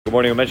Good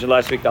morning. We mentioned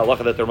last week the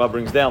halacha that the Rama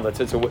brings down that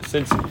since we want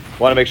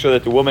to make sure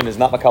that the woman is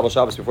not makabel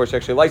Shabbos before she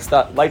actually lights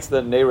the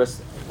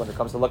Neiros when it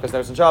comes to Lakas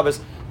Neiros and Shabbos,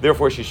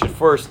 therefore she should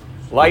first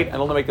light and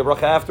only make the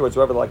bracha afterwards.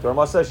 Wherever, like the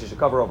Rama says, she should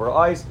cover over her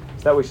eyes,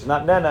 so that way she's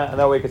not nena, and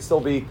that way it could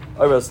still be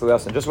over the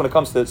and just when it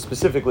comes to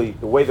specifically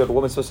the way that the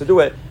woman's supposed to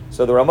do it.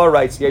 So the Rama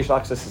writes yesh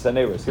access to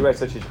Neiros. He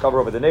writes that she should cover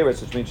over the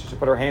Neiros, which means she should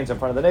put her hands in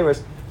front of the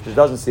Neiros. She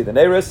doesn't see the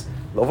Neiros.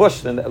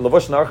 Lavush and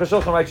Aruch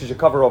HaShulchan writes she should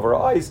cover over her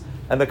eyes,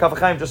 and the Kaf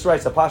HaChaim just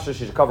writes the Pasha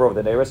she should cover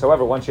over the Neiros.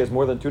 However, once she has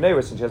more than two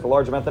Neiros and she has a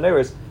large amount of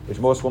Neiros, which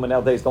most women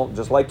nowadays don't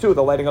just light two,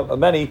 they're lighting up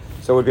many,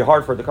 so it would be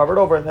hard for her to cover it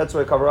over, and that's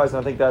why they cover her eyes. And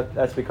I think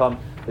that's become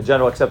the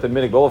general accepted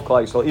minig of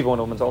Klal Yisrael. Even when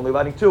a woman's only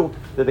lighting two,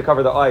 that they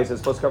cover the eyes as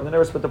supposed to cover the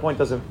Neiros. But the point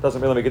doesn't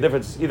really make a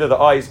difference. It's either the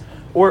eyes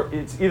or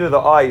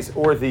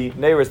the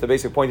Neiros. The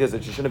basic point is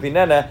that she shouldn't be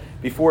nena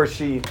before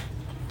she's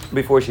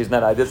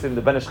nena. This in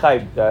the Ben Ish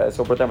Chai,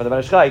 so for the Ben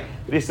Ish Chai,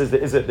 it says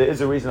there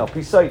is a reason al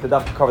pisai to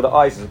have to cover the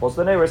eyes as opposed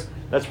to the Neiros.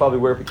 That's probably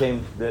where it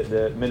became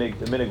the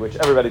minig which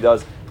everybody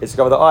does, is to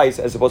cover the eyes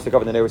as opposed to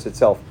cover the Neiros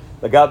itself.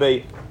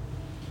 Lagabe,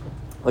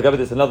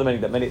 there's another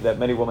minig that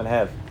many women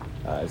have.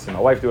 So my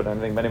wife do it, and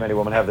I think many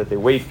women have, that they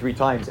wave three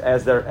times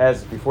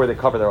as before they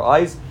cover their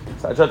eyes.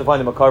 So I tried to find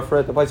the makar for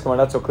it. The place come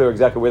not so clear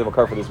exactly where the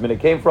makar for this minig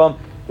came from.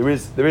 There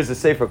is a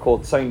sefer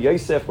called Tzayin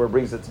Yosef where it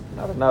brings it's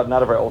not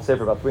a very old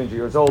sefer, about 300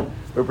 years old,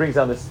 where it brings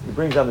down this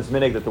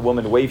minig that the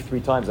woman wave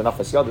three times and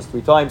afas yadis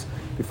three times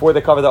before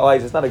they cover their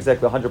eyes. It's not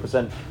exactly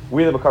 100%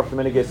 where the makar for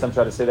the minig is. Some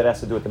try to say that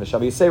has to do with the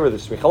neshama yisera.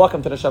 There's three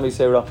halachim to neshama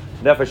yisera,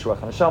 nefesh,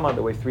 ruach, and neshama.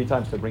 They wave three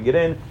times to bring it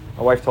in.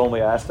 My wife told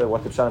me, I asked her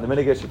what the pshat in the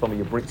minig is. She told me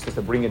you're supposed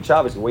to bring in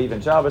Shabbos, you wave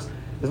in Shabbos.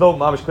 There's no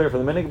mamish clear for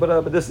the minig,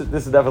 but this is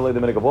definitely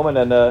the minig of woman,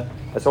 and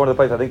that's one of the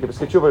places I think the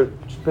Pesach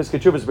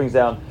Chuvas brings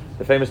down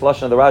the famous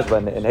lashon of the Rashba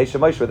in Heisha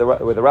Moshe,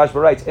 where the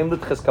Rashba writes, "Im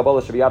litchis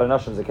kabbalah shabiyad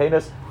nashim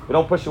zakenis." We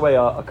don't push away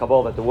a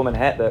kabbalah that the woman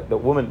had, the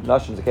woman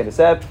nashim zakenis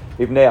have.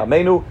 Ibnei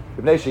amenu,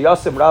 ibnei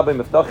sheyasim rabbi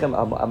miftachim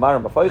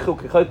amarim b'feichu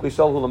kichayk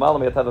lisholhu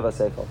l'malam yatav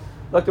v'seifel.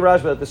 Like the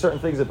Rashba, that there's certain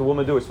things that the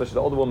women do, especially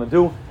the older women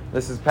do.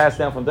 This is passed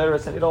down from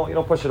Neiros, and you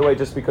don't push it away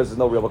just because there's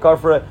no real makar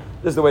for it.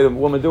 This is the way the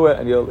women do it,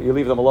 and you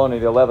leave them alone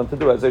and you allow them to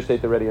do it as they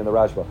state already in the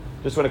Rashba.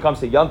 Just when it comes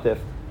to Yantif,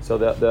 so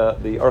the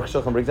Aruch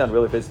HaShulchan brings down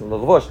really based on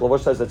Lavush.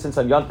 Lavush says that since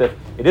on Yantif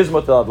it is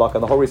mutal adlaka,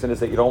 and the whole reason is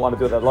that you don't want to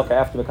do that adlaka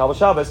after Mekabel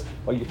Shabbos.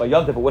 By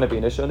Yantif it wouldn't be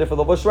an issue, and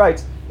therefore Lavush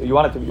writes you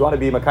want to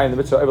be Makai in the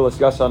mitzvah Evelas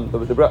Yasan,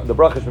 the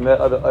bracha is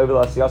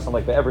Evelas Yasan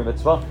like by every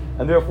mitzvah,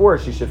 and therefore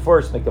she should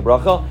first make the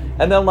bracha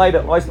and then light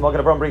it. The Magen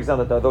Avraham brings down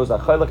that those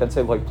that chaylik and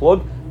say like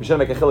plug. We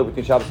shouldn't make a chiluk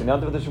between Shabbos and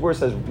Yantiv. The Shabur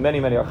says many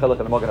are chiluk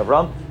in the Magen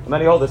Avraham, and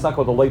many hold it's not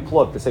called a light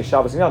plug to say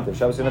Shabbos and Yantiv.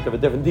 Shabbos and Yantiv are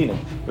different dinim.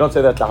 We don't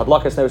say that the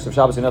hadlakas neiros of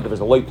Shabbos and Yantiv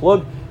is a light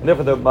plug, and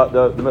therefore the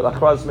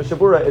Achraz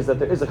Mishabura is that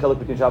there is a chiluk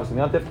between Shabbos and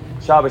Yantiv.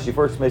 Shabbos she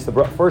first makes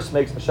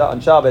on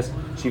Shabbos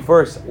she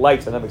first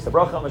lights and then makes the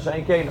bracha.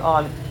 Mashayin Kain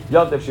on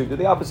Yantiv she do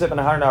the opposite, and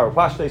a har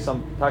pashte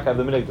some taka have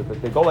the minute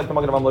that they go like the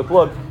Magen Avraham light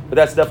plug, but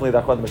that's definitely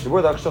the Achraz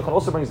Mishabura. The Shulchan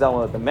also brings down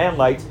that the man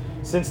lights.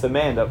 Since the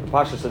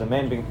Pasha said the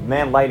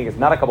man lighting is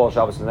not a Kabbalah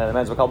Shabbos, and the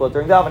man's a Kabbalah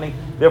during davening.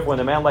 Therefore, when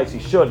the man lights, he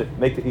should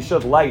make the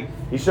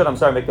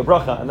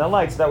bracha and then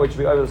lights. That way, it should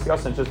be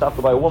discussed and just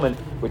after by a woman,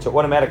 which are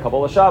automatic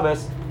Kabbalah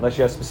Shabbos, unless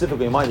she has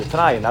specifically in mind the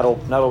Tanai, and not all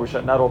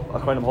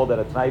Achronim hold that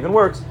a Tanai even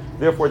works.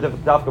 Therefore,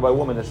 dafka by a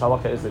woman, this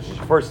halacha is that she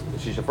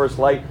should first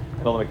light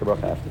and only make the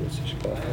bracha afterwards.